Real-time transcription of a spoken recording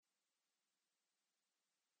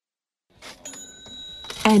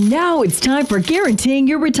And now it's time for Guaranteeing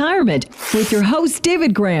Your Retirement with your host,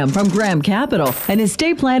 David Graham from Graham Capital, an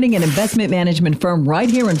estate planning and investment management firm right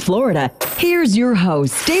here in Florida. Here's your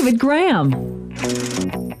host, David Graham.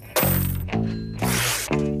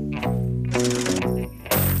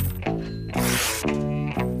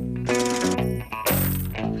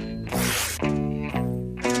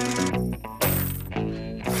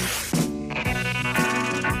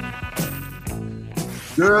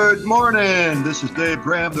 Good morning. This is Dave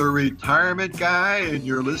Graham, the retirement guy, and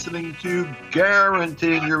you're listening to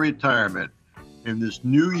Guaranteeing Your Retirement. In this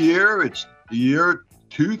new year, it's the year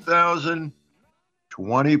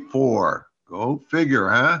 2024. Go figure,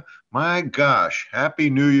 huh? My gosh,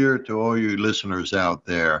 Happy New Year to all you listeners out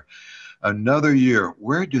there. Another year.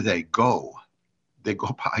 Where do they go? They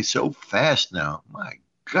go by so fast now. My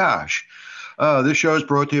gosh. This show is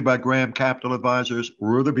brought to you by Graham Capital Advisors.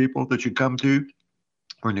 We're the people that you come to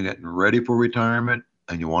when you're getting ready for retirement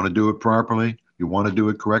and you want to do it properly, you want to do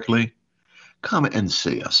it correctly, come and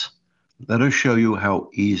see us. Let us show you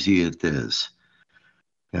how easy it is.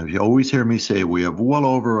 Now, you always hear me say we have well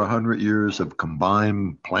over 100 years of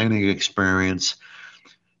combined planning experience,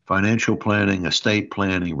 financial planning, estate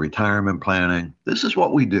planning, retirement planning. This is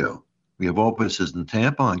what we do. We have offices in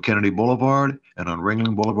Tampa on Kennedy Boulevard and on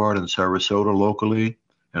Ringling Boulevard in Sarasota locally.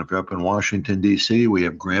 And if you're up in Washington, D.C., we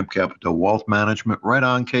have Graham Capital Wealth Management right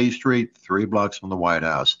on K Street, 3 blocks from the White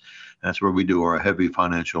House. That's where we do our heavy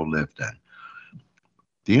financial lifting.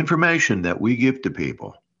 The information that we give to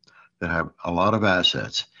people that have a lot of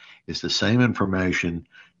assets is the same information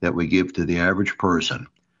that we give to the average person.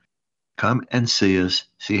 Come and see us,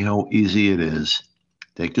 see how easy it is.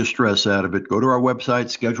 Take the stress out of it. Go to our website,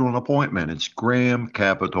 schedule an appointment. It's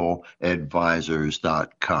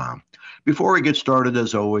GrahamCapitalAdvisors.com. Before we get started,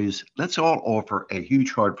 as always, let's all offer a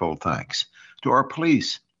huge heartfelt thanks to our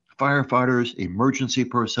police, firefighters, emergency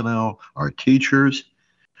personnel, our teachers.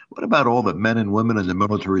 What about all the men and women in the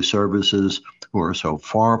military services who are so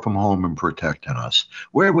far from home and protecting us?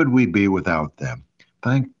 Where would we be without them?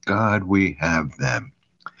 Thank God we have them.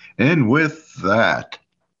 And with that,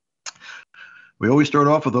 we always start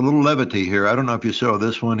off with a little levity here. I don't know if you saw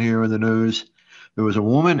this one here in the news. There was a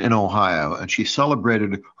woman in Ohio, and she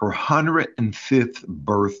celebrated her 105th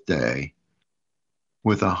birthday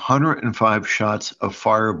with 105 shots of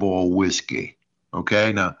Fireball whiskey.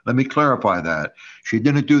 Okay, now let me clarify that. She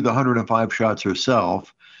didn't do the 105 shots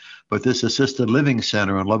herself, but this assisted living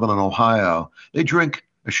center in Lebanon, Ohio, they drink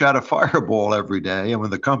a shot of Fireball every day. And when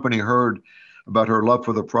the company heard about her love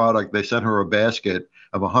for the product, they sent her a basket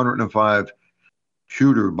of 105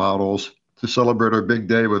 shooter bottles to celebrate her big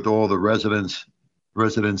day with all the residents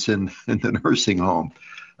in the nursing home.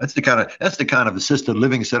 That's the kind of assisted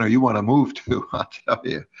living center you want to move to, I'll tell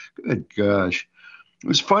you. Good gosh. It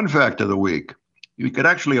was fun fact of the week. You could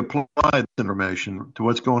actually apply this information to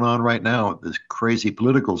what's going on right now, this crazy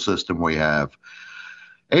political system we have.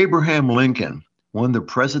 Abraham Lincoln won the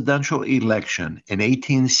presidential election in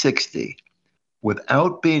 1860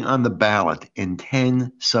 without being on the ballot in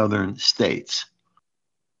 10 southern states.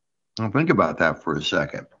 Now think about that for a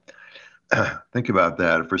second. Think about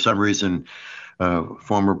that. For some reason,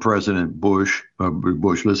 former President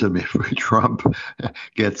Trump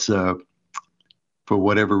gets, for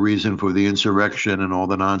whatever reason, for the insurrection and all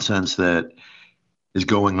the nonsense that is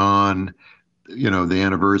going on, the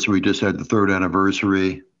anniversary, we just had the 3rd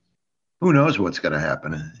anniversary. Who knows what's going to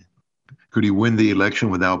happen? Could he win the election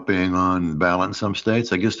without being on the ballot in some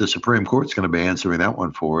states? I guess the Supreme Court's going to be answering that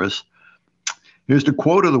one for us. Here's the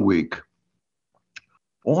quote of the week.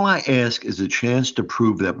 All I ask is a chance to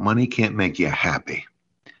prove that money can't make you happy.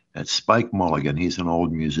 That's Spike Mulligan. He's an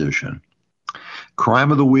old musician.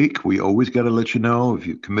 Crime of the week. We always got to let you know if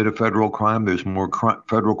you commit a federal crime, there's more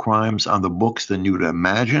federal crimes on the books than you'd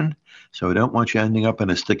imagine. So I don't want you ending up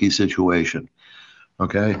in a sticky situation.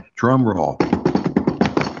 Okay? Drum roll.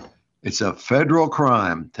 It's a federal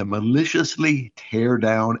crime to maliciously tear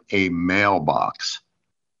down a mailbox.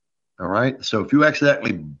 All right? So if you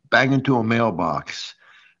accidentally bang into a mailbox,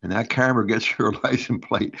 and that camera gets your license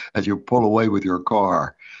plate as you pull away with your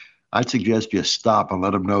car, I'd suggest you stop and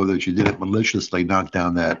let them know that you didn't maliciously knock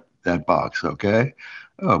down that box, okay?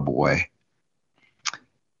 Oh, boy.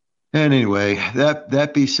 And anyway,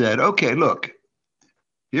 that be said, okay, look,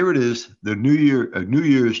 here it is, a New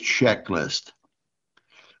Year's checklist.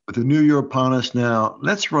 With the new year upon us now,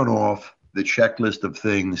 let's run off the checklist of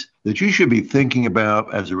things that you should be thinking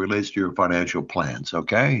about as it relates to your financial plans,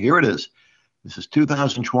 okay? Here it is. This is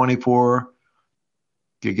 2024.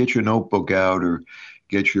 You get your notebook out or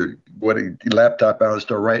get your laptop out and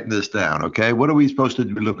start writing this down, okay? What are we supposed to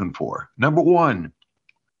be looking for? Number one,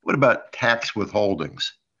 What about tax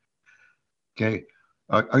withholdings? Okay.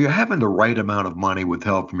 Are you having the right amount of money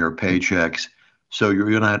withheld from your paychecks so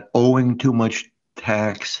you're not owing too much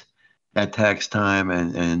tax at tax time,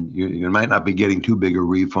 and you might not be getting too big a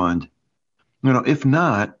refund? If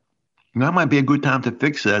not, that might be a good time to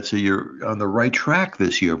fix that so you're on the right track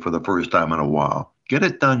this year for the first time in a while. Get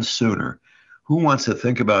it done sooner. Who wants to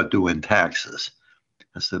think about doing taxes?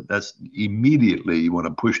 That's immediately you want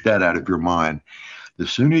to push that out of your mind. The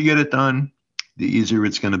sooner you get it done, the easier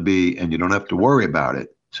it's going to be, and you don't have to worry about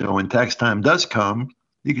it. So when tax time does come,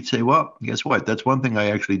 you could say, well, guess what? That's one thing I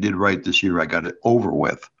actually did right this year. I got it over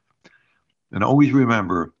with. And always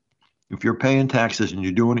remember, if you're paying taxes and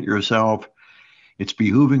you're doing it yourself, it's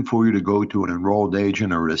behooving for you to go to an enrolled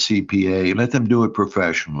agent or a CPA and let them do it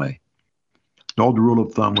professionally. The old rule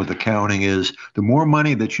of thumb with accounting is the more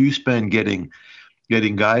money that you spend getting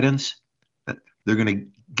guidance, they're going to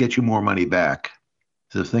get you more money back.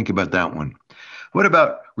 So think about that one. What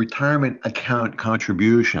about retirement account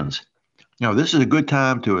contributions? This is a good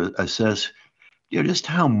time to assess just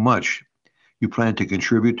how much you plan to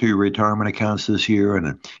contribute to your retirement accounts this year.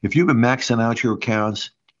 And if you've been maxing out your accounts,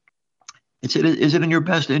 is it in your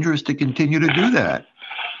best interest to continue to do that?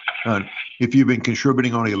 If you've been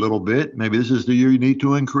contributing only a little bit, maybe this is the year you need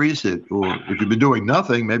to increase it. Or if you've been doing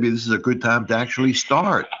nothing, maybe this is a good time to actually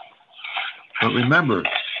start. But remember,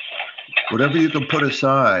 whatever you can put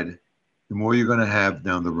aside, the more you're going to have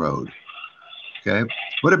down the road. Okay?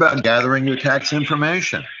 What about gathering your tax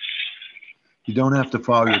information? You don't have to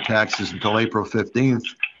file your taxes until April 15th,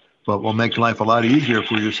 but will make life a lot easier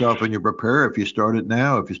for yourself and your preparer if you start it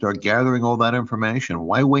now, if you start gathering all that information.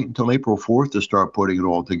 Why wait until April 4th to start putting it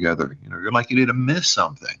all together? You're likely to miss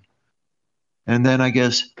something. And then I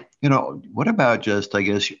guess, what about just,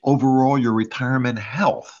 overall your retirement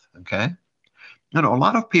health, okay? A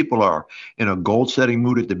lot of people are in a goal-setting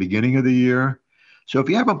mood at the beginning of the year. So if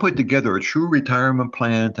you haven't put together a true retirement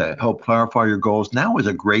plan to help clarify your goals, now is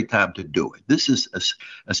a great time to do it. This is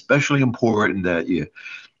especially important that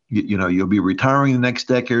you'll be retiring the next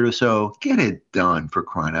decade or so. Get it done, for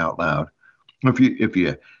crying out loud. If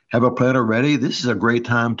you have a plan already, this is a great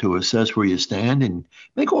time to assess where you stand and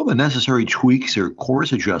make all the necessary tweaks or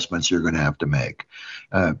course adjustments you're going to have to make.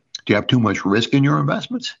 Do you have too much risk in your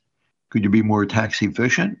investments? Could you be more tax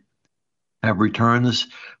efficient? Have returns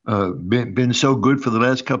been so good for the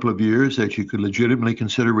last couple of years that you could legitimately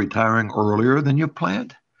consider retiring earlier than you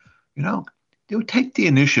planned? Take the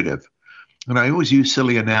initiative. And I always use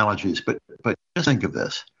silly analogies, but just think of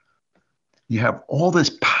this. You have all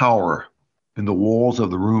this power in the walls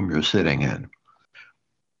of the room you're sitting in.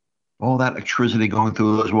 All that electricity going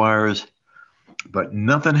through those wires, but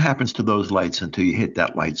nothing happens to those lights until you hit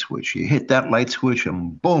that light switch. You hit that light switch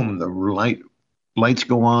and boom, the lights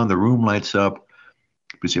go on, the room lights up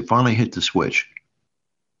because you finally hit the switch.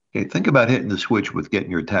 Okay, think about hitting the switch with getting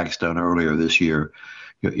your tax done earlier this year.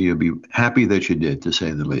 You'll be happy that you did, to say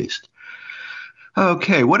the least.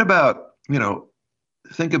 Okay, what about,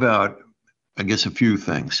 think about, I guess, a few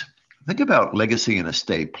things. Think about legacy and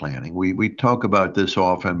estate planning. We talk about this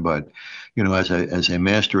often, but, as a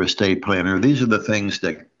master estate planner, these are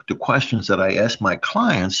the questions that I ask my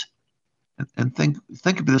clients, and think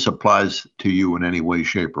if this applies to you in any way,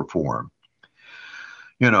 shape, or form.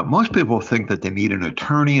 Most people think that they need an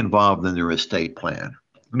attorney involved in their estate plan.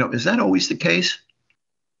 Is that always the case?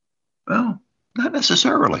 Well, not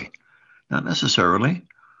necessarily. Not necessarily.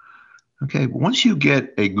 Okay, once you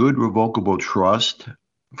get a good revocable trust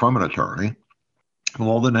from an attorney,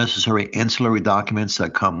 all the necessary ancillary documents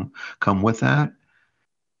that come with that,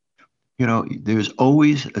 there's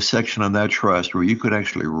always a section on that trust where you could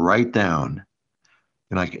actually write down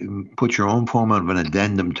and put your own form of an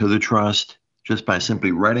addendum to the trust just by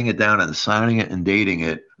simply writing it down and signing it and dating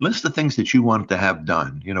it. List the things that you want to have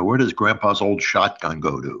done. Where does grandpa's old shotgun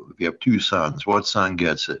go to? If you have two sons, what son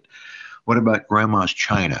gets it? What about grandma's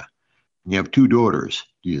china? You have two daughters.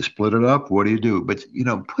 Do you split it up? What do you do? But,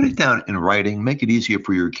 put it down in writing. Make it easier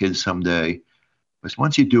for your kids someday. Because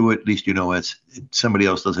once you do it, at least somebody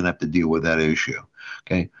else doesn't have to deal with that issue.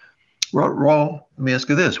 Okay. Let me ask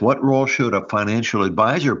you this. What role should a financial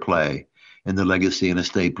advisor play in the legacy and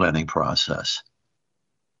estate planning process?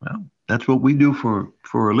 Well, that's what we do for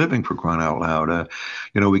a living, for crying out loud.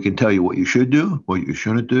 We can tell you what you should do, what you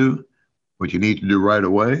shouldn't do, what you need to do right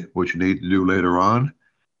away, what you need to do later on.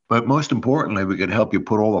 But most importantly, we can help you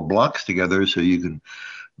put all the blocks together so you can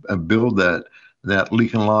build that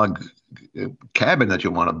Lincoln Log cabin that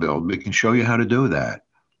you want to build. We can show you how to do that.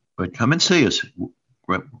 But come and see us.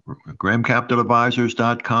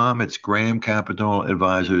 GrahamCapitalAdvisors.com. It's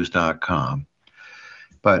GrahamCapitalAdvisors.com.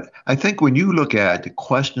 But I think when you look at the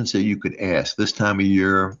questions that you could ask this time of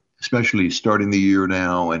year, especially starting the year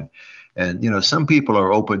now, and some people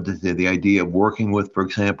are open to the idea of working with, for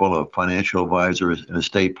example, a financial advisor, an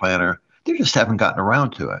estate planner. They just haven't gotten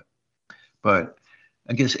around to it. But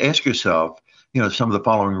I guess ask yourself, some of the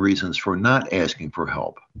following reasons for not asking for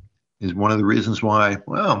help. Is one of the reasons why,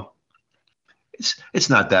 well, it's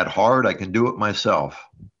not that hard. I can do it myself.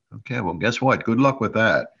 Okay, well, guess what? Good luck with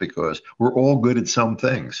that, because we're all good at some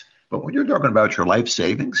things. But when you're talking about your life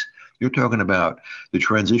savings, you're talking about the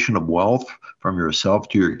transition of wealth from yourself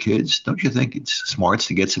to your kids. Don't you think it's smart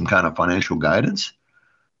to get some kind of financial guidance?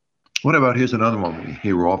 What about, here's another one we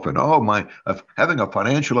hear often. Having a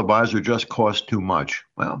financial advisor just costs too much.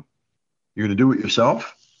 Well, you're going to do it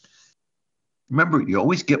yourself? Remember, you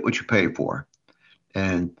always get what you pay for.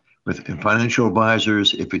 And with financial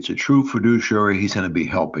advisors, if it's a true fiduciary, he's going to be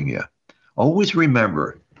helping you. Always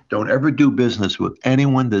remember, don't ever do business with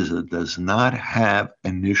anyone that does not have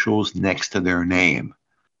initials next to their name.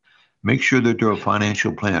 Make sure that they're a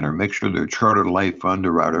financial planner. Make sure they're a chartered life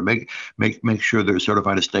underwriter. Make sure they're a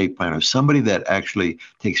certified estate planner. Somebody that actually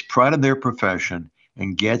takes pride in their profession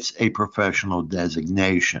and gets a professional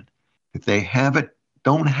designation. If they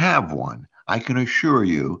don't have one, I can assure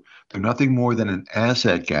you they're nothing more than an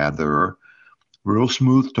asset gatherer, real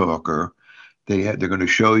smooth talker. They're going to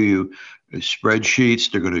show you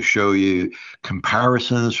spreadsheets. They're going to show you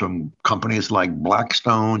comparisons from companies like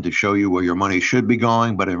Blackstone to show you where your money should be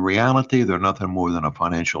going. But in reality, they're nothing more than a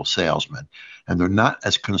financial salesman. And they're not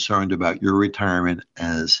as concerned about your retirement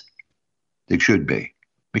as they should be,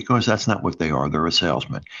 because that's not what they are. They're a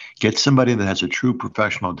salesman. Get somebody that has a true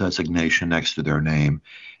professional designation next to their name.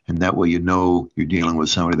 And that way, you're dealing with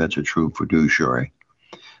somebody that's a true fiduciary.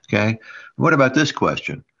 Okay. What about this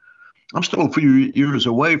question? I'm still a few years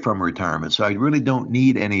away from retirement, so I really don't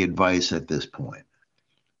need any advice at this point.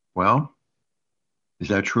 Well, is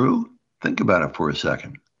that true? Think about it for a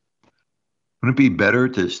second. Wouldn't it be better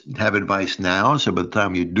to have advice now, so by the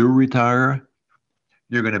time you do retire,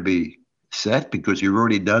 you're going to be set because you've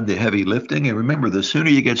already done the heavy lifting? And remember, the sooner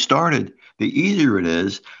you get started, the easier it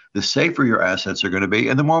is, the safer your assets are going to be,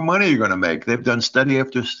 and the more money you're going to make. They've done study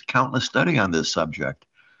after countless study on this subject.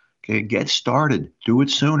 Okay, get started. Do it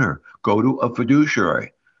sooner. Go to a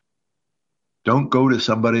fiduciary. Don't go to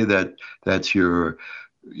somebody that's your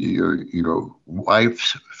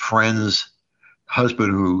wife's friend's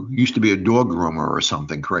husband who used to be a dog groomer or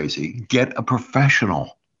something crazy. Get a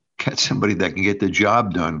professional. Get somebody that can get the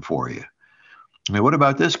job done for you. I mean, what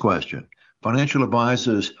about this question? Financial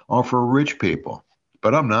advisors are for rich people,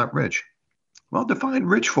 but I'm not rich. Well, define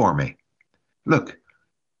rich for me. Look,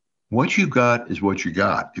 what you got is what you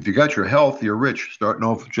got. If you got your health, you're rich, starting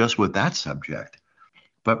off just with that subject.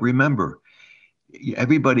 But remember,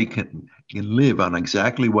 everybody can live on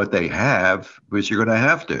exactly what they have, because you're going to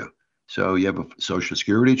have to. So you have a Social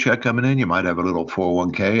Security check coming in. You might have a little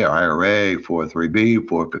 401k, IRA, 403b,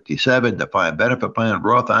 457, defined benefit plan,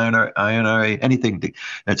 Roth IRA, anything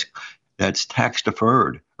that's tax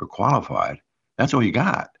deferred or qualified. That's all you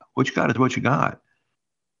got. What you got is what you got.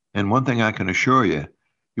 And one thing I can assure you,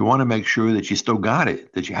 you want to make sure that you still got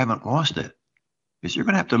it, that you haven't lost it, because you're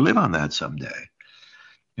going to have to live on that someday.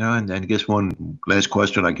 And I guess one last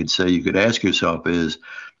question I could say you could ask yourself is,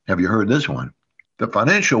 have you heard this one? The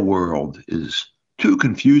financial world is too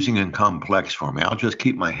confusing and complex for me. I'll just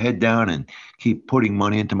keep my head down and keep putting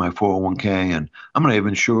money into my 401k, and I'm not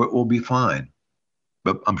even sure it will be fine.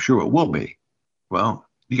 But I'm sure it will be. Well,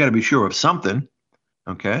 you got to be sure of something,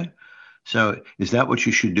 okay? So is that what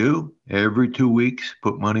you should do? Every 2 weeks,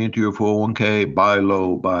 put money into your 401k, buy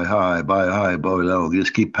low, buy high, buy low.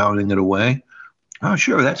 Just keep pounding it away? Oh,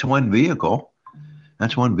 sure, that's one vehicle.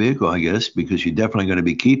 That's one vehicle, I guess, because you're definitely going to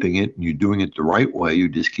be keeping it, and you're doing it the right way. You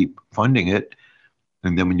just keep funding it.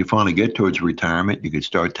 And then when you finally get towards retirement, you can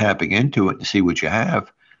start tapping into it and see what you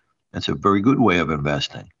have. That's a very good way of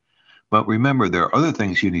investing. But remember, there are other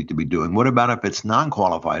things you need to be doing. What about if it's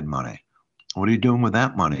non-qualified money? What are you doing with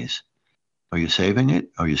that monies? Are you saving it?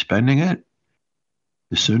 Are you spending it?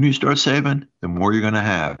 The sooner you start saving, the more you're going to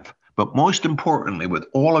have. But most importantly, with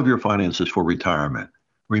all of your finances for retirement,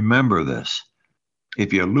 remember this.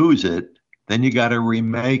 If you lose it, then you got to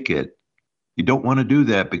remake it. You don't want to do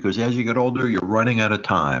that, because as you get older, you're running out of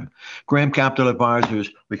time. Graham Capital Advisors,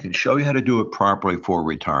 we can show you how to do it properly for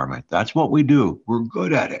retirement. That's what we do. We're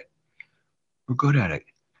good at it. We're good at it.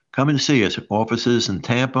 Come and see us. Offices in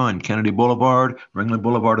Tampa and Kennedy Boulevard, Ringling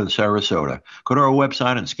Boulevard in Sarasota. Go to our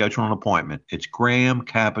website and schedule an appointment. It's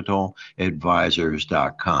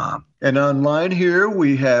GrahamCapitalAdvisors.com. And online here,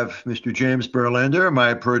 we have Mr. James Berlander,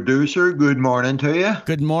 my producer. Good morning to you.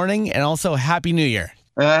 Good morning, and also Happy New Year.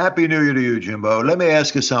 Happy New Year to you, Jimbo. Let me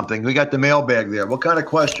ask you something. We got the mailbag there. What kind of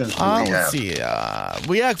questions do we Let's have? see.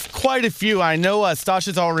 We have quite a few. I know Stosh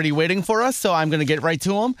is already waiting for us, so I'm going to get right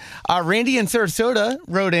to him. Randy in Sarasota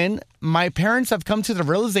wrote in, my parents have come to the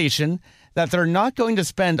realization that they're not going to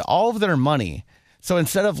spend all of their money. So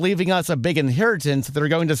instead of leaving us a big inheritance, they're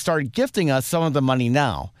going to start gifting us some of the money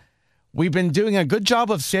now. We've been doing a good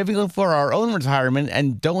job of saving for our own retirement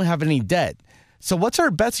and don't have any debt. So what's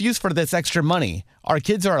our best use for this extra money? Our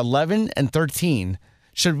kids are 11 and 13.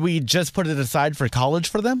 Should we just put it aside for college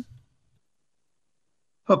for them?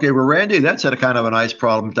 Okay, well, Randy, that's a kind of a nice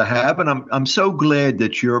problem to have, and I'm so glad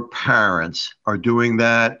that your parents are doing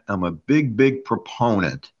that. I'm a big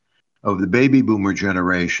proponent of the baby boomer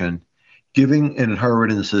generation giving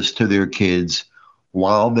inheritances to their kids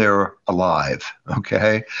while they're alive.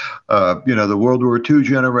 Okay, the World War II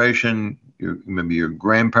generation, maybe your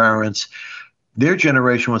grandparents. Their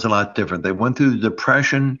generation was a lot different. They went through the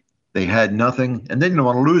Depression, they had nothing, and they didn't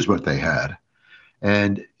want to lose what they had.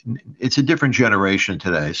 And it's a different generation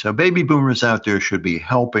today. So baby boomers out there should be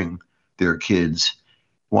helping their kids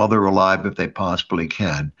while they're alive if they possibly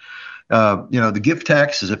can. The gift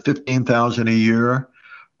tax is at $15,000 a year.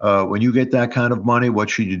 When you get that kind of money, what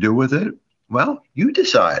should you do with it? Well, you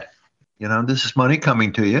decide. This is money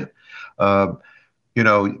coming to you.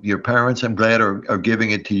 Your parents, I'm glad, are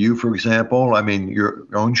giving it to you, for example. I mean, your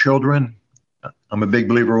own children. I'm a big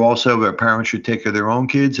believer also that parents should take care of their own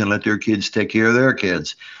kids and let their kids take care of their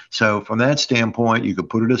kids. So from that standpoint, you could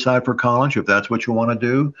put it aside for college if that's what you want to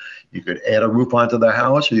do. You could add a roof onto the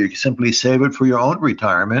house, or you could simply save it for your own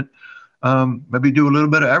retirement. Maybe do a little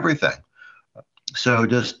bit of everything. So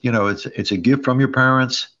just, it's a gift from your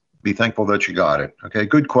parents. Be thankful that you got it. Okay,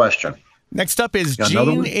 good question. Next up is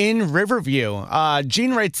Gene in Riverview.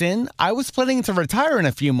 Gene writes in, I was planning to retire in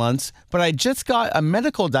a few months, but I just got a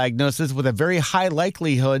medical diagnosis with a very high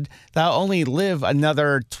likelihood that I'll only live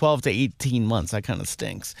another 12 to 18 months. That kind of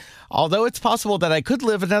stinks. Although it's possible that I could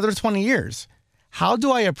live another 20 years. How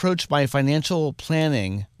do I approach my financial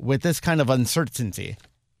planning with this kind of uncertainty?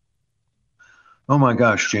 Oh my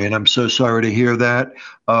gosh, Jane, I'm so sorry to hear that.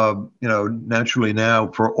 Naturally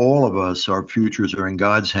now for all of us, our futures are in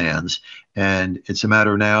God's hands. And it's a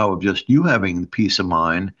matter now of just you having peace of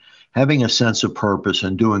mind, having a sense of purpose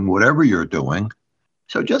and doing whatever you're doing.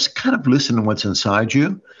 So just kind of listen to what's inside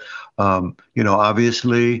you.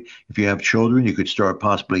 Obviously, if you have children, you could start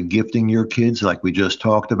possibly gifting your kids like we just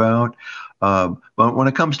talked about. But when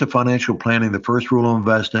it comes to financial planning, the first rule of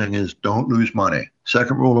investing is don't lose money.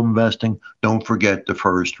 Second rule of investing, don't forget the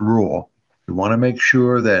first rule. You want to make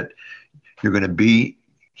sure that you're going to be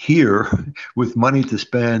here with money to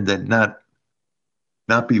spend and not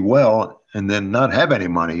be well and then not have any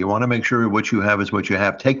money. You want to make sure what you have is what you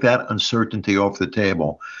have. Take that uncertainty off the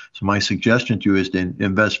table. So my suggestion to you is to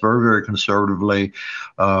invest very conservatively.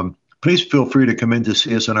 Please feel free to come in to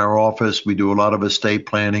see us in our office. We do a lot of estate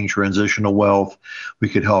planning, transitional wealth. We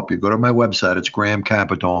could help you. Go to my website. It's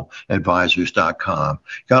GrahamCapitalAdvisors.com.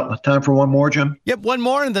 Got time for one more, Jim? Yep, one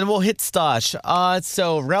more, and then we'll hit Stosh.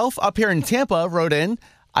 So Ralph up here in Tampa wrote in,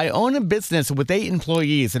 I own a business with 8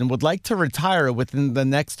 employees and would like to retire within the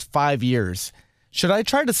next 5 years. Should I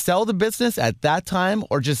try to sell the business at that time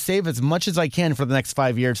or just save as much as I can for the next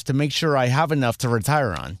 5 years to make sure I have enough to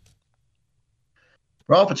retire on?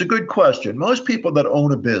 Ralph, it's a good question. Most people that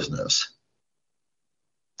own a business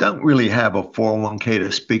don't really have a 401k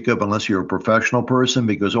to speak of unless you're a professional person,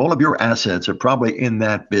 because all of your assets are probably in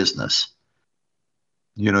that business.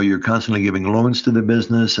 You're constantly giving loans to the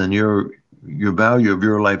business, and your value of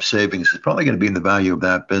your life savings is probably going to be in the value of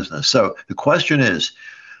that business. So the question is,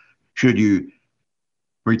 should you,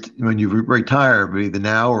 when you retire, either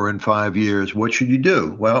now or in 5 years, what should you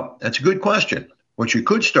do? Well, that's a good question. What you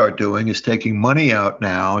could start doing is taking money out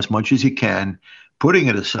now as much as you can, putting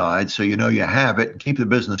it aside so you have it and keep the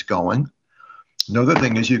business going. Another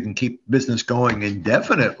thing is you can keep business going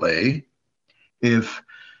indefinitely if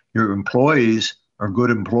your employees are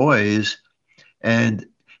good employees and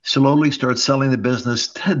slowly start selling the business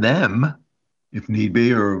to them if need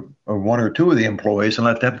be, or one or two of the employees, and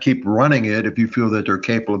let them keep running it if you feel that they're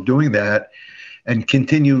capable of doing that, and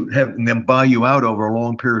continue having them buy you out over a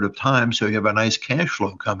long period of time so you have a nice cash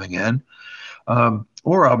flow coming in.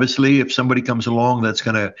 Or obviously, if somebody comes along that's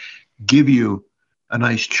going to give you a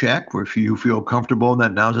nice check, or if you feel comfortable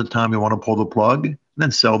that now's the time you want to pull the plug, then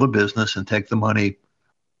sell the business and take the money.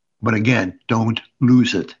 But again, don't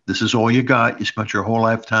lose it. This is all you got. You spent your whole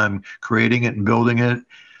lifetime creating it and building it.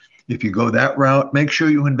 If you go that route, make sure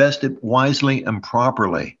you invest it wisely and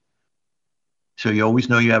properly, so you always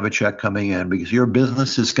know you have a check coming in, because your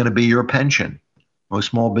business is going to be your pension. Most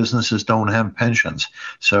small businesses don't have pensions.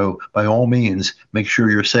 So by all means, make sure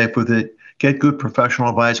you're safe with it. Get good professional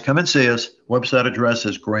advice. Come and see us. Website address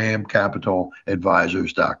is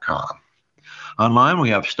GrahamCapitalAdvisors.com. Online, we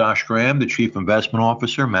have Stosh Graham, the Chief Investment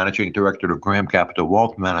Officer, Managing Director of Graham Capital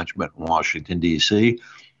Wealth Management in Washington, D.C.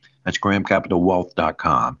 That's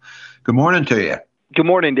GrahamCapitalWealth.com. Good morning to you. Good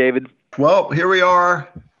morning, David. Well, here we are,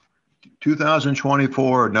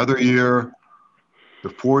 2024, another year, the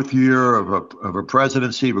fourth year of a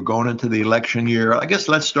presidency. We're going into the election year. I guess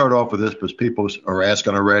let's start off with this because people are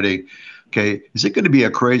asking already, okay, is it going to be a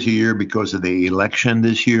crazy year because of the election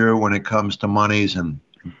this year when it comes to monies and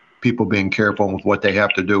people being careful with what they have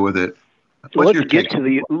to do with it? Let's get to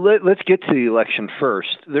the election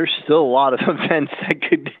first. There's still a lot of events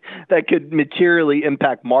that could materially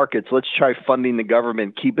impact markets. Let's try funding the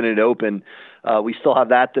government, keeping it open. We still have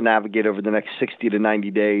that to navigate over the next 60 to 90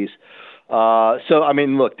 days. So, I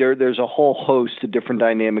mean, look, there's a whole host of different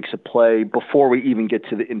dynamics at play before we even get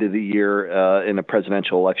to the end of the year in a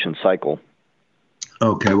presidential election cycle.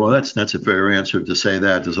 Okay, well, that's a fair answer to say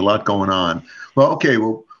that. There's a lot going on. Well, okay,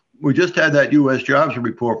 we just had that U.S. jobs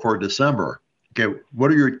report for December. Okay,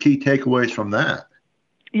 what are your key takeaways from that?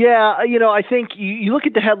 Yeah, I think you look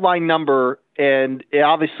at the headline number, and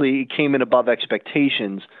obviously it came in above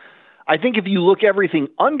expectations. I think if you look everything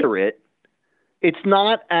under it, it's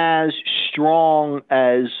not as strong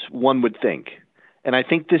as one would think. And I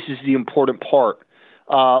think this is the important part.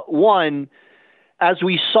 One, as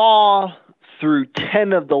we saw through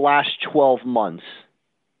 10 of the last 12 months,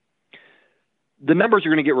 the numbers are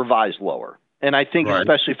going to get revised lower. And I think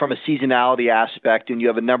especially from a seasonality aspect, and you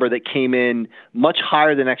have a number that came in much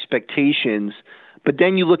higher than expectations, but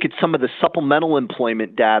then you look at some of the supplemental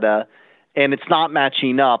employment data and it's not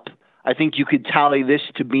matching up. I think you could tally this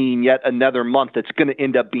to being yet another month that's going to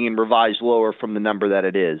end up being revised lower from the number that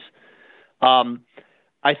it is.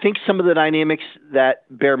 I think some of the dynamics that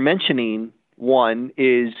bear mentioning, one,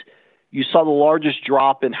 is you saw the largest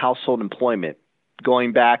drop in household employment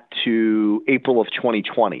going back to April of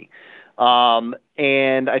 2020.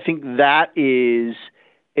 And I think that is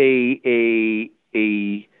a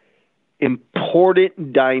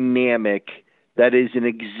important dynamic that is an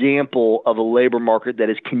example of a labor market that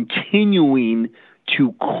is continuing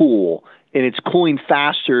to cool, and it's cooling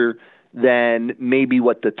faster than maybe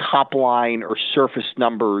what the top line or surface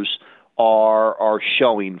numbers are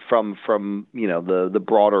showing from the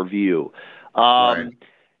broader view.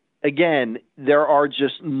 Again, there are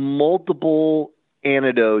just multiple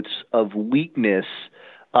anecdotes of weakness.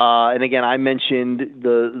 And again, I mentioned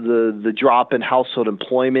the drop in household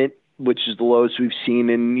employment, which is the lowest we've seen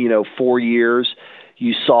in 4 years.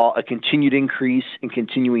 You saw a continued increase in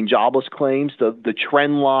continuing jobless claims. The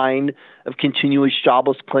trend line of continuous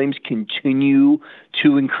jobless claims continue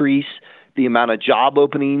to increase. The amount of job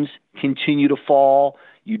openings continue to fall.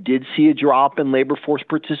 You did see a drop in labor force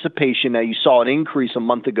participation. Now, you saw an increase a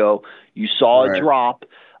month ago. You saw a drop.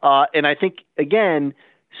 And I think, again,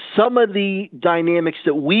 some of the dynamics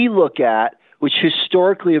that we look at, which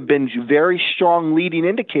historically have been very strong leading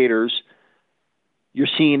indicators, you're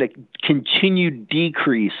seeing a continued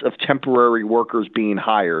decrease of temporary workers being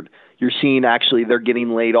hired. You're seeing actually they're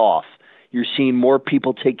getting laid off. You're seeing more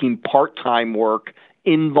people taking part-time work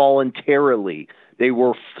involuntarily. They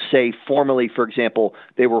were, say, formerly, for example,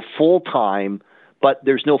 they were full-time, but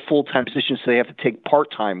there's no full-time position, so they have to take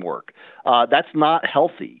part-time work. That's not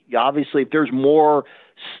healthy. Obviously, if there's more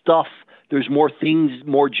stuff, there's more things,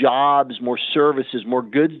 more jobs, more services, more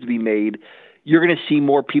goods to be made, you're going to see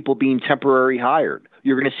more people being temporary hired.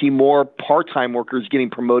 You're going to see more part-time workers getting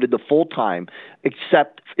promoted to full-time,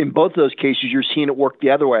 except in both those cases, you're seeing it work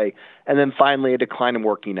the other way. And then finally, a decline in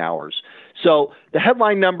working hours. So the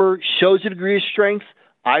headline number shows a degree of strength.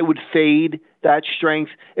 I would fade that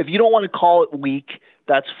strength. If you don't want to call it weak,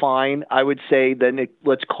 that's fine. I would say then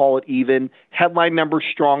let's call it even. Headline number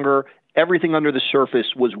stronger. Everything under the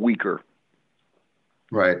surface was weaker.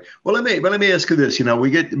 Right. Well, let me ask you this. We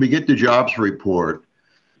get the jobs report.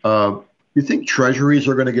 You think treasuries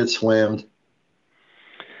are going to get slammed?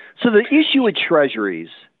 So the issue with treasuries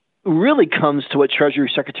really comes to what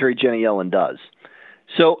Treasury Secretary Jenny Yellen does.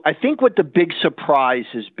 So I think what the big surprise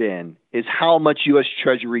has been is how much U.S.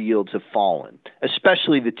 Treasury yields have fallen,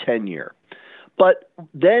 especially the 10-year. But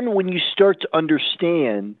then when you start to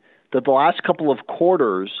understand that the last couple of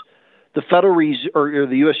quarters, the Federal Reserve or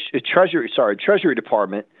the U.S. Treasury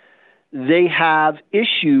Department, they have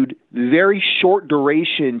issued very short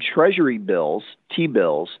duration Treasury bills,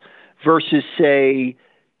 T-bills, versus say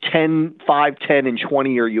 10, 5, 10, and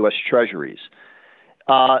 20-year U.S. Treasuries.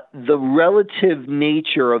 the relative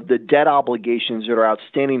nature of the debt obligations that are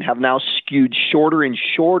outstanding have now skewed shorter and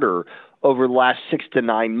shorter over the last 6 to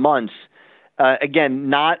 9 months. Again,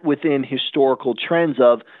 not within historical trends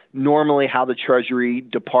of normally how the Treasury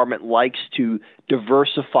Department likes to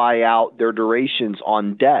diversify out their durations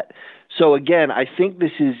on debt. So again, I think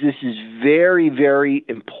this is very, very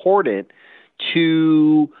important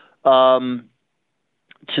to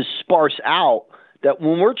sparse out that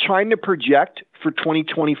when we're trying to project for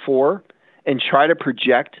 2024 and try to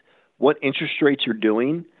project what interest rates are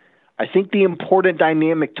doing, I think the important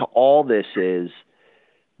dynamic to all this is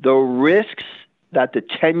the risks that the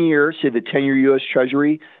 10-year, say the 10-year U.S.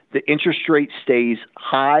 Treasury, the interest rate stays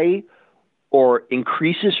high or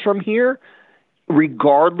increases from here,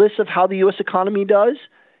 regardless of how the U.S. economy does,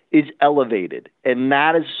 is elevated. And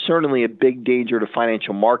that is certainly a big danger to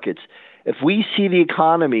financial markets. If we see the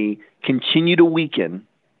economy continue to weaken,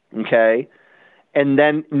 okay, and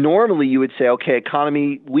then normally you would say, okay,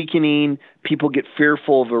 economy weakening, people get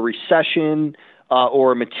fearful of a recession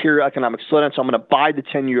or a material economic slowdown, so I'm going to buy the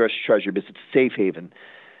 10-year U.S. Treasury because it's a safe haven.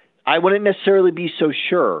 I wouldn't necessarily be so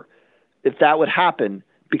sure if that would happen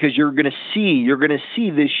because you're going to see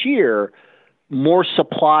this year more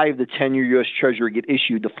supply of the 10-year U.S. Treasury get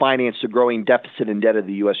issued to finance the growing deficit and debt of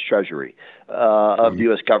the U.S. Treasury, of the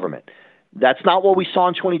U.S. government. That's not what we saw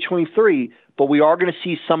in 2023, but we are going to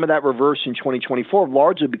see some of that reverse in 2024,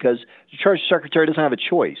 largely because the Treasury Secretary doesn't have a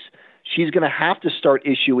choice. She's going to have to start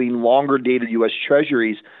issuing longer-dated U.S.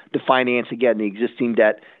 Treasuries to finance, again, the existing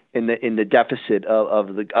debt in the deficit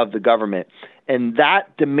of the government. And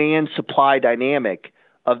that demand-supply dynamic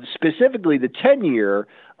of specifically the 10-year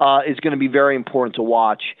is going to be very important to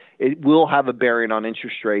watch. It will have a bearing on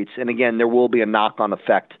interest rates. And again, there will be a knock-on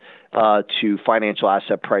effect to financial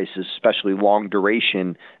asset prices, especially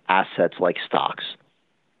long-duration assets like stocks.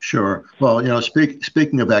 Sure. Well,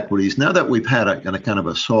 speaking of equities, now that we've had a kind of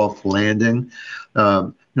a soft landing,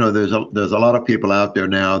 there's a lot of people out there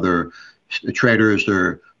now. They're traders.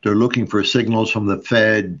 They're looking for signals from the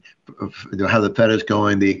Fed, how the Fed is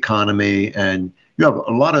going, the economy, and you have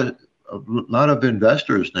a lot of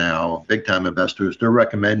investors now, big-time investors. They're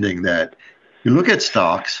recommending that you look at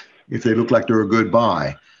stocks if they look like they're a good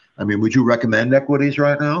buy. I mean, would you recommend equities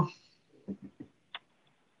right now?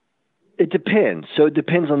 It depends. So it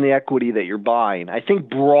depends on the equity that you're buying. I think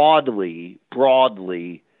broadly,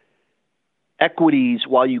 equities,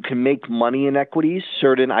 while you can make money in equities,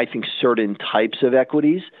 certain types of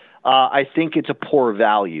equities, I think it's a poor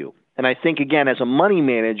value. And I think, again, as a money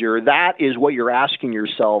manager, that is what you're asking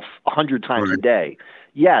yourself 100 times a day.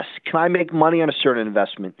 Yes, can I make money on a certain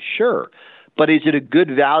investment? Sure. But is it a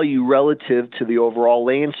good value relative to the overall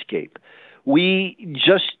landscape? We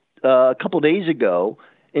just a couple of days ago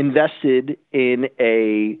invested in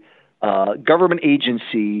a government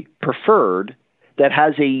agency preferred that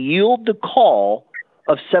has a yield to call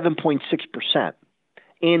of 7.6%.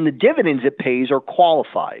 And the dividends it pays are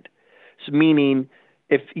qualified. So meaning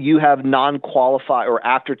if you have non-qualified or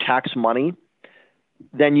after-tax money,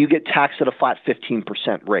 then you get taxed at a flat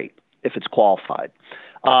 15% rate if it's qualified.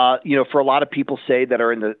 For a lot of people say that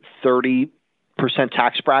are in the 30%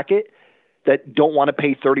 tax bracket that don't want to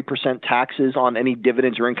pay 30% taxes on any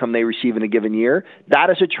dividends or income they receive in a given year, that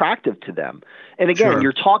is attractive to them. And again,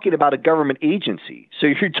 You're talking about a government agency. So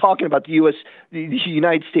you're talking about the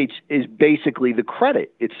United States is basically the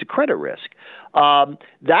credit. It's the credit risk.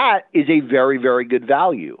 That is a very, very good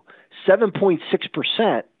value.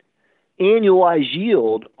 7.6% annualized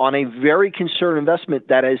yield on a very conservative investment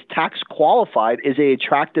that is tax qualified is a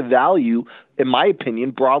attractive value, in my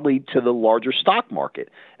opinion, broadly to the larger stock market.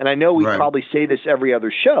 And I know we probably say this every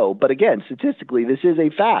other show, but again, statistically, this is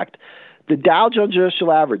a fact. The Dow Jones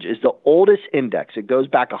Industrial Average is the oldest index. It goes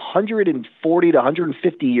back 140 to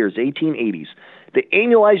 150 years, 1880s. The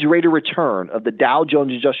annualized rate of return of the Dow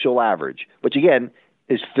Jones Industrial Average, which again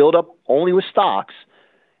is filled up only with stocks,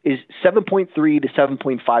 is 7.3 to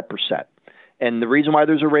 7.5%. And the reason why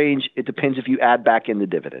there's a range, it depends if you add back in the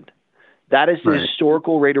dividend. That is the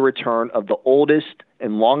historical rate of return of the oldest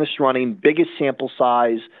and longest running, biggest sample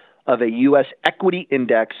size of a U.S. equity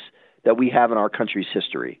index that we have in our country's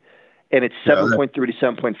history. And it's 7.3 to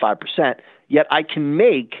 7.5%. Yet I can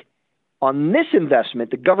make on this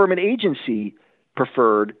investment, the government agency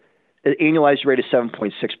preferred, an annualized rate of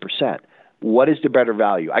 7.6%. What is the better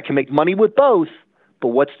value? I can make money with both, but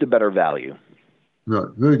what's the better value?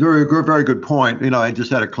 Very, very good, very good point. I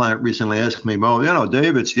just had a client recently ask me, well,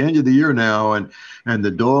 Dave, it's the end of the year now, and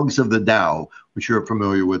the dogs of the Dow, which you're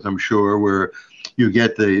familiar with, I'm sure, where you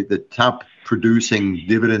get the top producing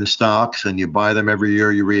dividend stocks and you buy them every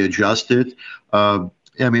year, you readjust it.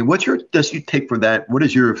 I mean, what's your take for that? What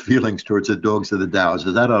is your feelings towards the dogs of the Dows?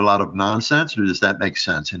 Is that a lot of nonsense, or does that make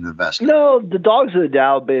sense in investing? No, the dogs of the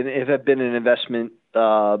Dow have been an investment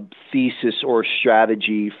thesis or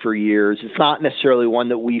strategy for years. It's not necessarily one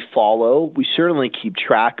that we follow. We certainly keep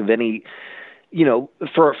track of any,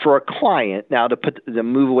 for a client. Now, to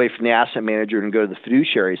move away from the asset manager and go to the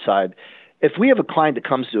fiduciary side, if we have a client that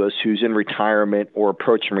comes to us who's in retirement or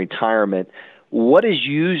approaching retirement, what is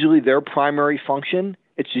usually their primary function?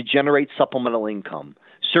 It's to generate supplemental income.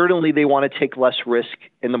 Certainly, they want to take less risk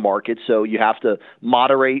in the market, so you have to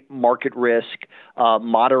moderate market risk,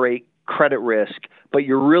 moderate credit risk, but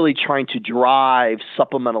you're really trying to drive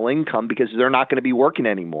supplemental income because they're not going to be working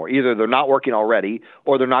anymore. Either they're not working already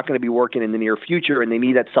or they're not going to be working in the near future, and they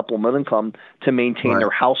need that supplemental income to maintain their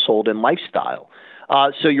household and lifestyle.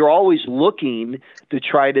 So you're always looking to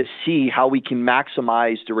try to see how we can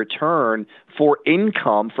maximize the return for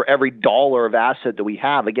income for every dollar of asset that we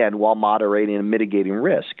have, again, while moderating and mitigating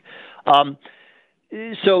risk.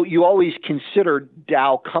 So you always consider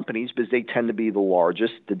Dow companies because they tend to be the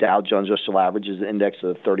largest. The Dow Jones Industrial Average is the index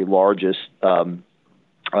of the 30 largest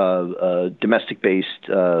domestic-based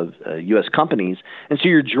U.S. companies. And so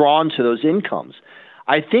you're drawn to those incomes.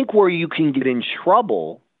 I think where you can get in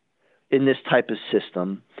trouble in this type of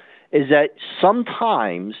system is that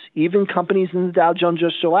sometimes even companies in the Dow Jones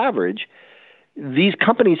Industrial Average, these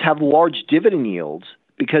companies have large dividend yields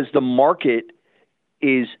because the market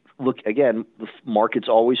is, the market's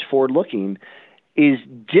always forward-looking, is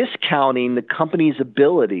discounting the company's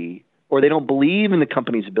ability, or they don't believe in the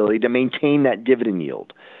company's ability to maintain that dividend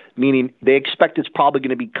yield, meaning they expect it's probably going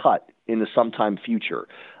to be cut in the sometime future.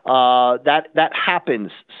 That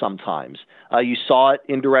happens sometimes. You saw it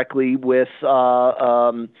indirectly with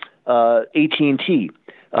AT&T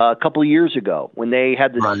a couple of years ago when they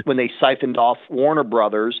had this, when they siphoned off Warner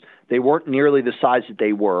Brothers. They weren't nearly the size that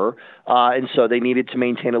they were, and so they needed to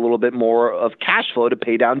maintain a little bit more of cash flow to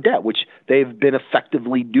pay down debt, which they've been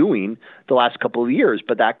effectively doing the last couple of years.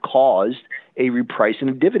 But that caused a repricing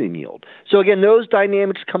of dividend yield. So again, those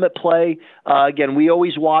dynamics come at play. Again, we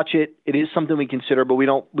always watch it. It is something we consider, but we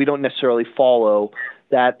don't necessarily follow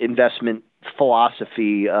that investment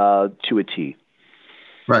philosophy to a T.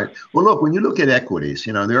 Right. Well, look, when you look at equities,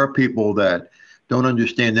 there are people that don't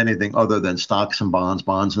understand anything other than stocks and bonds,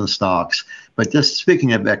 bonds and stocks. But just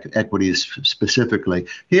speaking of equities specifically,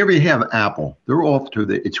 here we have Apple. They're off to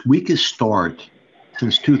its weakest start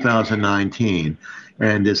since 2019.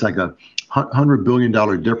 And there's like a $100 billion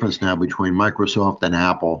difference now between Microsoft and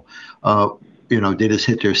Apple. They just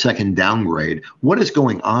hit their second downgrade. What is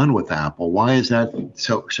going on with Apple? Why is that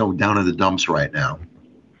so down in the dumps right now?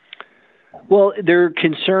 Well, there are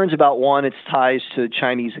concerns about, one, its ties to the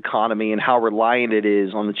Chinese economy and how reliant it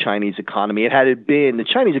is on the Chinese economy. The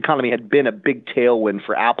Chinese economy had been a big tailwind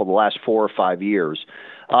for Apple the last 4 or 5 years.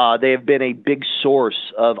 They have been a big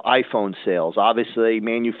source of iPhone sales, obviously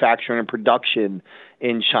manufacturing and production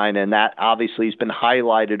in China, and that obviously has been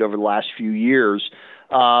highlighted over the last few years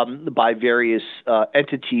by various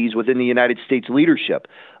entities within the United States leadership,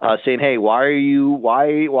 saying, "Hey, why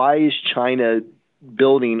is China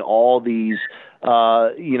building all these,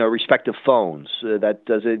 respective phones? That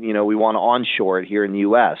doesn't, we want to onshore it here in the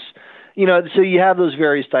U.S." So you have those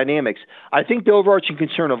various dynamics. I think the overarching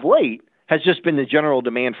concern of late has just been the general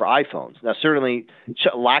demand for iPhones. Now, certainly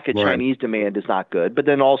lack of Chinese demand is not good, but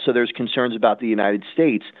then also there's concerns about the United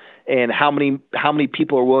States and how many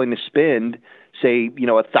people are willing to spend, say,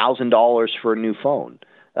 $1,000 for a new phone.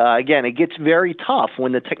 Again, it gets very tough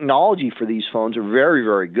when the technology for these phones are very,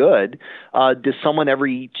 very good. Does someone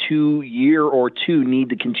every year or two need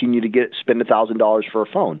to continue to spend $1,000 for a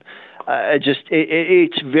phone?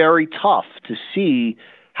 It's very tough to see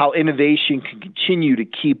how innovation can continue to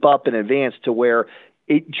keep up and advance to where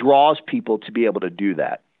it draws people to be able to do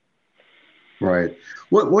that. Right.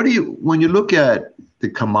 What do you, when you look at the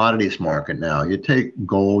commodities market now, you take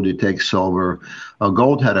gold, you take silver.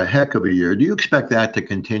 Gold had a heck of a year. Do you expect that to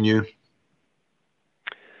continue?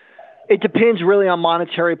 It depends really on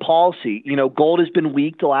monetary policy. Gold has been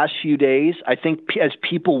weak the last few days. I think as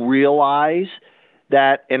people realize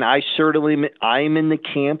that, and I am in the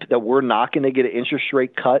camp that we're not going to get an interest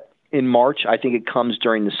rate cut in March. I think it comes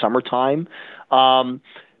during the summertime.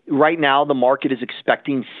 Right now, the market is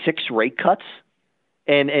expecting 6 rate cuts,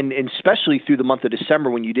 and especially through the month of December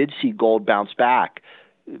when you did see gold bounce back,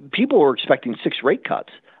 people were expecting 6 rate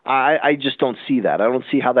cuts. I just don't see that. I don't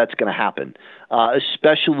see how that's going to happen,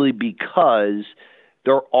 especially because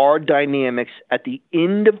there are dynamics at the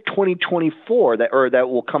end of 2024 that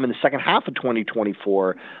will come in the second half of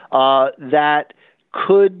 2024 that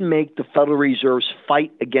could make the Federal Reserve's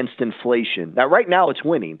fight against inflation. Now, right now it's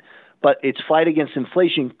winning, but its fight against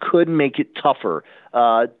inflation could make it tougher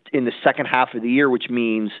in the second half of the year, which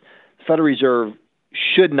means the Federal Reserve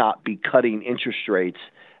should not be cutting interest rates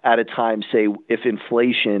at a time, say, if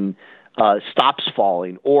inflation stops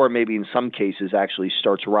falling, or maybe in some cases actually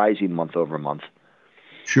starts rising month over month.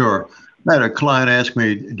 Sure. I had a client ask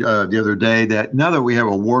me the other day that now that we have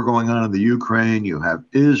a war going on in the Ukraine, you have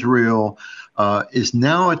Israel, is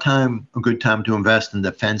now a good time to invest in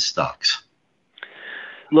defense stocks?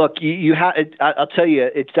 Look, I'll tell you,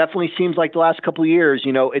 it definitely seems like the last couple of years,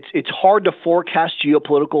 it's hard to forecast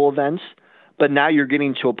geopolitical events, but now you're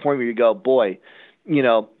getting to a point where you go, boy,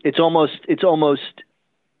 it's almost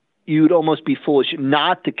you'd almost be foolish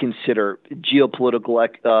not to consider geopolitical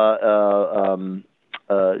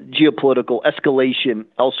escalation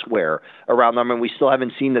elsewhere around them. And we still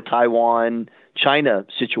haven't seen the Taiwan-China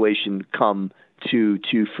situation come to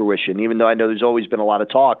fruition, even though I know there's always been a lot of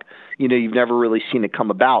talk. You've never really seen it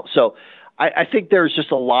come about. So I think there's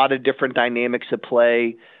just a lot of different dynamics at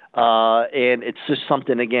play. And it's just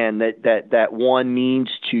something, again, that one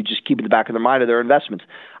needs to just keep in the back of their mind of their investments.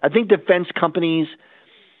 I think defense companies,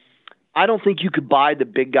 I don't think you could buy the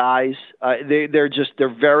big guys. They're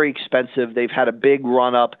very expensive. They've had a big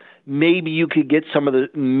run up. Maybe you could get some of the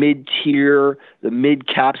mid-tier, the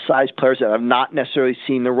mid-cap size players that have not necessarily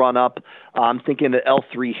seen the run up. I'm thinking of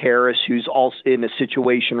L3Harris, who's also in a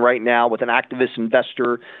situation right now with an activist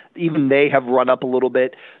investor. Even they have run up a little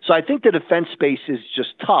bit. So I think the defense space is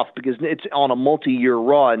just tough because it's on a multi-year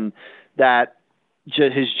run that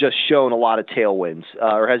has just shown a lot of tailwinds,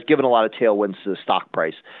 or has given a lot of tailwinds to the stock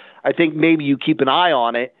price. I think maybe you keep an eye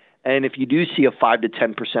on it, and if you do see a 5 to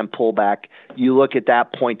 10% pullback, you look at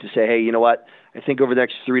that point to say, hey, you know what? I think over the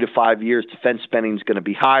next 3 to 5 years, defense spending is going to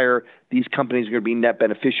be higher. These companies are going to be net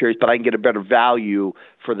beneficiaries, but I can get a better value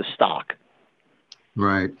for the stock.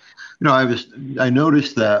 Right. I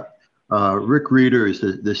noticed that Rick Rieder is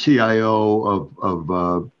the CIO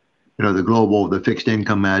of the fixed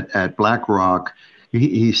income at BlackRock.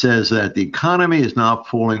 He says that the economy is now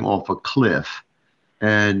falling off a cliff.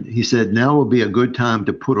 And he said, now would be a good time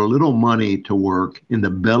to put a little money to work in the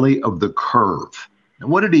belly of the curve. And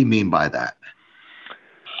what did he mean by that?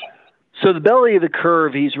 So the belly of the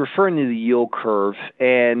curve, he's referring to the yield curve.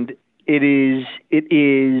 And it is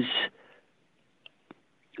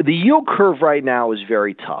the yield curve right now is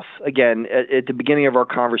very tough. Again, at the beginning of our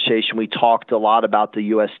conversation, we talked a lot about the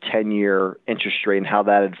U.S. 10-year interest rate and how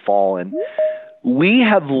that had fallen. We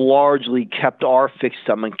have largely kept our fixed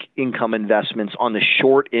income investments on the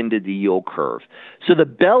short end of the yield curve. So the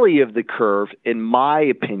belly of the curve, in my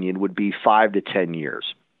opinion, would be 5 to 10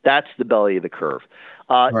 years. That's the belly of the curve.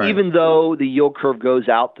 Right. Even though the yield curve goes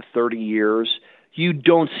out to 30 years, you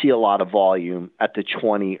don't see a lot of volume at the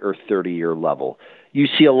 20 or 30-year level. You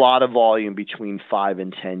see a lot of volume between 5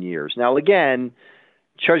 and 10 years. Now, again,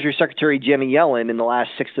 Treasury Secretary Janet Yellen in the last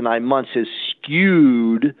 6 to 9 months has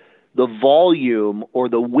skewed the volume or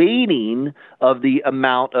the weighting of the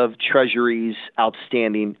amount of treasuries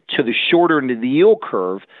outstanding to the shorter end of the yield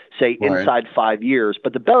curve, say inside 5 years.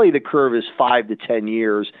 But the belly of the curve is 5 to 10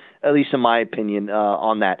 years, at least in my opinion,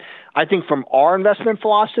 on that. I think from our investment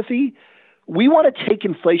philosophy, we want to take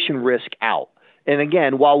inflation risk out. And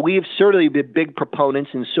again, while we have certainly been big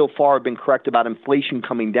proponents and so far have been correct about inflation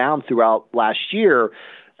coming down throughout last year,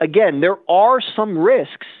 again, there are some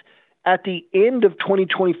risks at the end of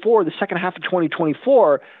 2024, the second half of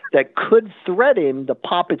 2024, that could threaten to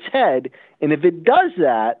pop its head. And if it does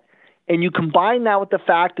that, and you combine that with the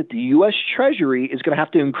fact that the U.S. Treasury is going to have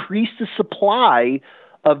to increase the supply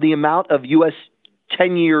of the amount of U.S.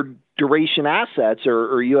 10-year duration assets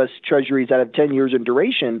or U.S. Treasuries that have 10 years in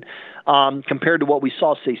duration compared to what we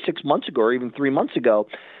saw, say, 6 months ago or even 3 months ago,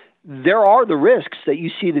 there are the risks that you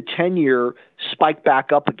see the 10-year spike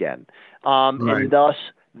back up again. And thus,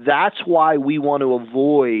 that's why we want to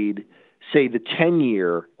avoid, say, the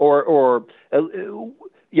 10-year we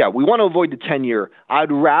want to avoid the 10-year.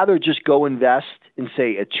 I'd rather just go invest in,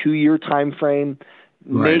 say, a 2-year time frame.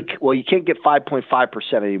 You can't get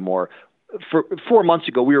 5.5% anymore. For 4 months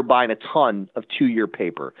ago, we were buying a ton of 2-year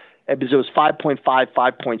paper because it was 5.5,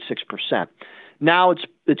 5.6%. Now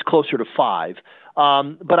it's closer to 5.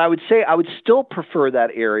 But I would say I would still prefer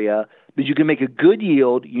that area because you can make a good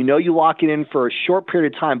yield. You lock it in for a short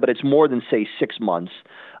period of time, but it's more than, say, 6 months.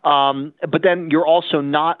 But then you're also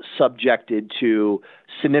not subjected to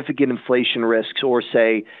significant inflation risks or,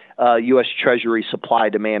 say, U.S. Treasury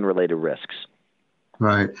supply-demand related risks.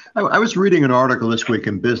 Right. I was reading an article this week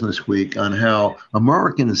in Business Week on how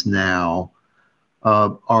Americans now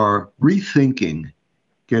are rethinking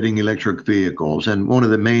getting electric vehicles. And one of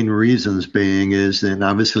the main reasons being is that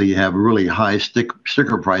obviously you have really high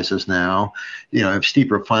sticker prices now, have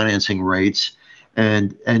steeper financing rates.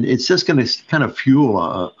 And it's just going to kind of fuel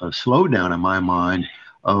a slowdown in my mind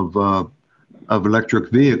of electric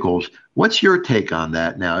vehicles. What's your take on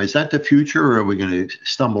that now? Is that the future, or are we going to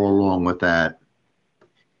stumble along with that?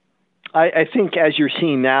 I think as you're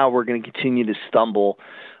seeing now, we're going to continue to stumble.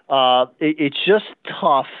 It's just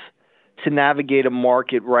tough to navigate a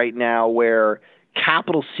market right now where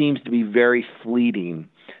capital seems to be very fleeting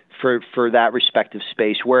for that respective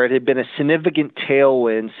space, where it had been a significant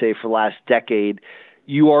tailwind, say, for the last decade.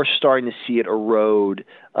 You are starting to see it erode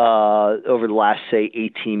over the last, say,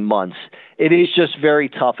 18 months. It is just very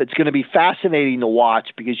tough. It's going to be fascinating to watch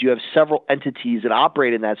because you have several entities that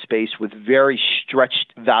operate in that space with very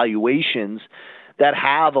stretched valuations that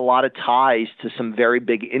have a lot of ties to some very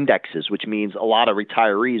big indexes, which means a lot of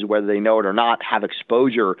retirees, whether they know it or not, have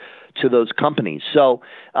exposure to those companies. So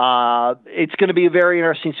it's going to be a very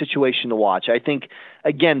interesting situation to watch. I think,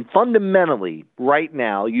 again, fundamentally, right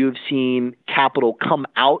now, you've seen capital come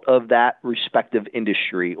out of that respective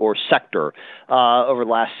industry or sector over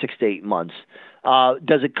the last 6 to 8 months.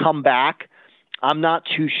 Does it come back? I'm not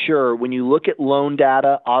too sure. When you look at loan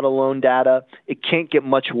data, auto loan data, it can't get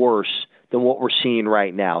much worse than what we're seeing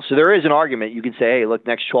right now. So there is an argument. You can say, hey, look,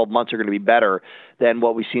 next 12 months are going to be better than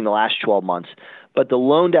what we've seen the last 12 months. But the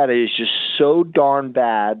loan data is just so darn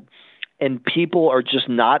bad, and people are just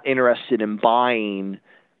not interested in buying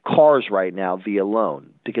cars right now via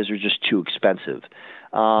loan because they're just too expensive.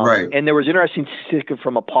 Right. And there was interesting statistic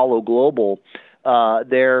from Apollo Global,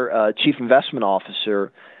 their chief investment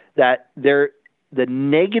officer, that the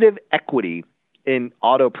negative equity in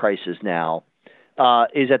auto prices now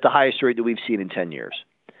is at the highest rate that we've seen in 10 years.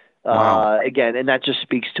 Wow. Again, and that just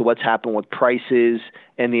speaks to what's happened with prices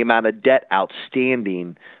and the amount of debt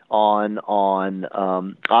outstanding on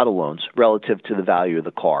auto loans relative to the value of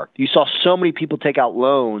the car. You saw so many people take out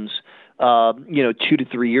loans 2 to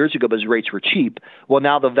 3 years ago because rates were cheap. Well,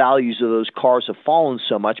 now the values of those cars have fallen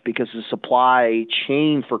so much because the supply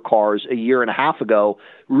chain for cars a year and a half ago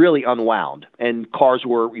really unwound, and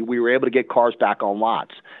we were able to get cars back on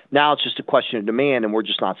lots. Now it's just a question of demand, and we're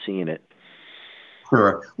just not seeing it.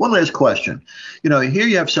 Sure. One last question. Here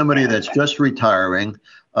you have somebody that's just retiring.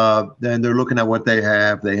 Then they're looking at what they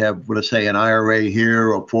have. They have, let's say, an IRA here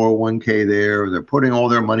or 401k there. They're putting all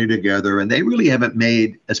their money together, and they really haven't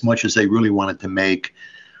made as much as they really wanted to make.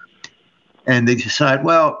 And they decide,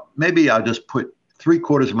 well, maybe I'll just put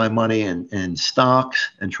 3/4 of my money in stocks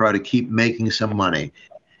and try to keep making some money.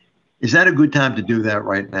 Is that a good time to do that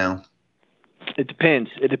right now? It depends.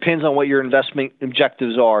 It depends on what your investment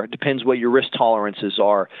objectives are. It depends what your risk tolerances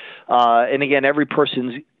are. And again,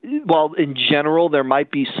 in general, there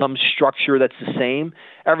might be some structure that's the same.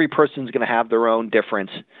 Every person's going to have their own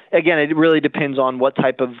difference. Again, it really depends on what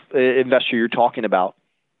type of investor you're talking about.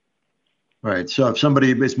 Right. So if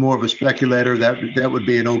somebody is more of a speculator, that would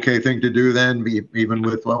be an okay thing to do then, even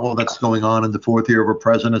with all that's going on in the fourth year of a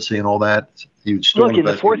presidency and all that. Look, in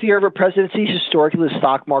the fourth year of a presidency, historically, the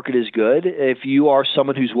stock market is good. If you are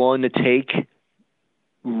someone who's willing to take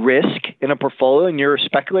risk in a portfolio and you're a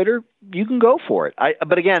speculator, you can go for it.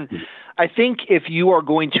 But again, I think if you are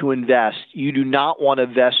going to invest, you do not want to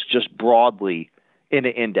invest just broadly in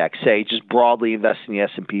an index, say just broadly invest in the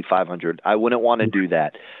S&P 500. I wouldn't want to do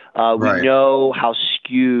that. Right. We know how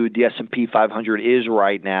skewed the S&P 500 is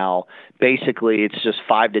right now. Basically, it's just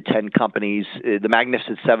 5 to 10 companies. The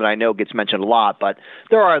Magnificent Seven, I know, gets mentioned a lot, but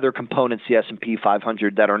there are other components, the S&P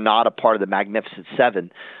 500, that are not a part of the Magnificent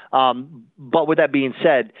Seven. But with that being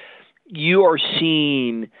said, you are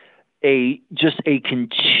seeing just a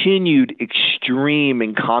continued extreme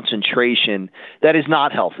in concentration that is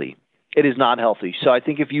not healthy. It is not healthy. So I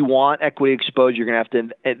think if you want equity exposure, you're going to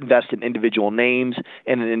have to invest in individual names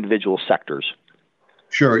and in individual sectors.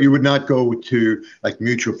 Sure. You would not go to like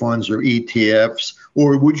mutual funds or ETFs,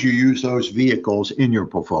 or would you use those vehicles in your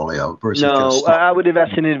portfolio versus No, I would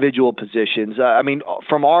invest in individual positions.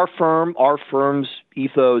 From our firm's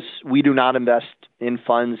ethos, we do not invest in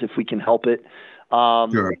funds if we can help it.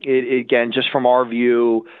 Sure. Again, just from our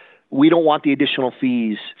view, we don't want the additional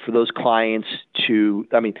fees for those clients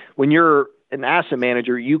when you're an asset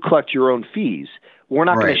manager, you collect your own fees. We're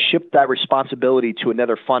not going to ship that responsibility to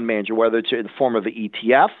another fund manager, whether it's in the form of an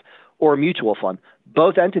ETF or a mutual fund.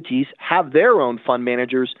 Both entities have their own fund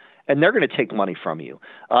managers, and they're going to take money from you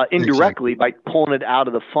indirectly by pulling it out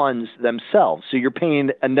of the funds themselves. So you're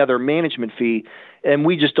paying another management fee, and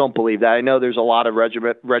we just don't believe that. I know there's a lot of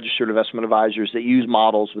registered investment advisors that use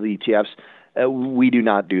models with ETFs. We do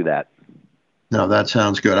not do that. No, that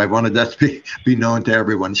sounds good. I wanted that to be known to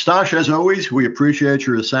everyone. Stosh, as always, we appreciate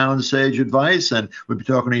your sound, sage advice, and we'll be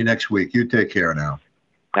talking to you next week. You take care now.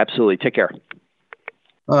 Absolutely. Take care.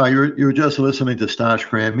 You're just listening to Stosh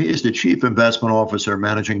Graham. He is the Chief Investment Officer,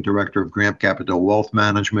 Managing Director of Graham Capital Wealth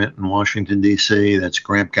Management in Washington, D.C. That's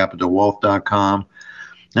grahamcapitalwealth.com.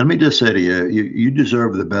 And let me just say to you, you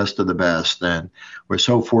deserve the best of the best. And we're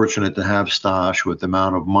so fortunate to have Stosh with the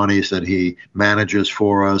amount of monies that he manages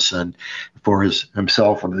for us and for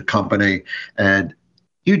himself and the company. And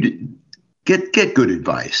you get good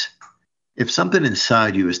advice. If something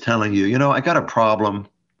inside you is telling you, I got a problem,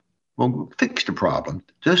 well, fix the problem.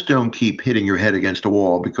 Just don't keep hitting your head against the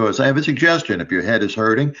wall, because I have a suggestion. If your head is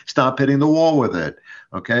hurting, stop hitting the wall with it.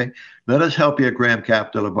 Okay? Let us help you at Graham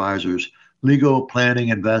Capital Advisors. Legal, planning,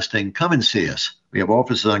 investing. Come and see us. We have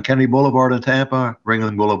offices on Kennedy Boulevard in Tampa,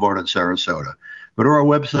 Ringling Boulevard in Sarasota. Go to our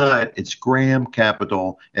website. It's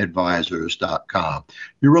grahamcapitaladvisors.com.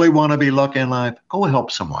 You really want to be lucky in life? Go help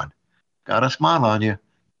someone. Got a smile on you.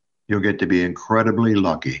 You'll get to be incredibly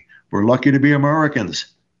lucky. We're lucky to be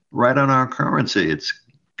Americans. Right on our currency. It's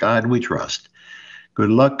God we trust. Good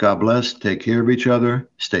luck. God bless. Take care of each other.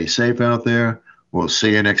 Stay safe out there. We'll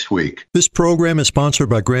see you next week. This program is sponsored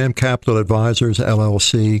by Graham Capital Advisors,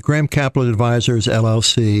 LLC. Graham Capital Advisors,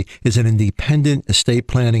 LLC is an independent estate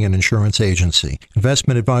planning and insurance agency.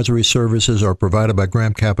 Investment advisory services are provided by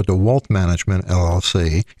Graham Capital Wealth Management,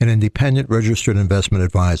 LLC, an independent registered investment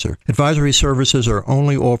advisor. Advisory services are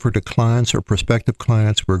only offered to clients or prospective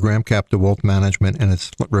clients where Graham Capital Wealth Management and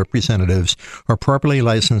its representatives are properly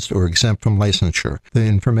licensed or exempt from licensure. The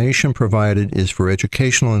information provided is for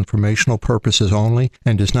educational and informational purposes only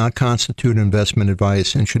and does not constitute investment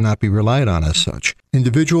advice and should not be relied on as such.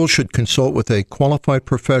 Individuals should consult with a qualified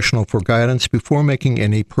professional for guidance before making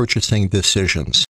any purchasing decisions.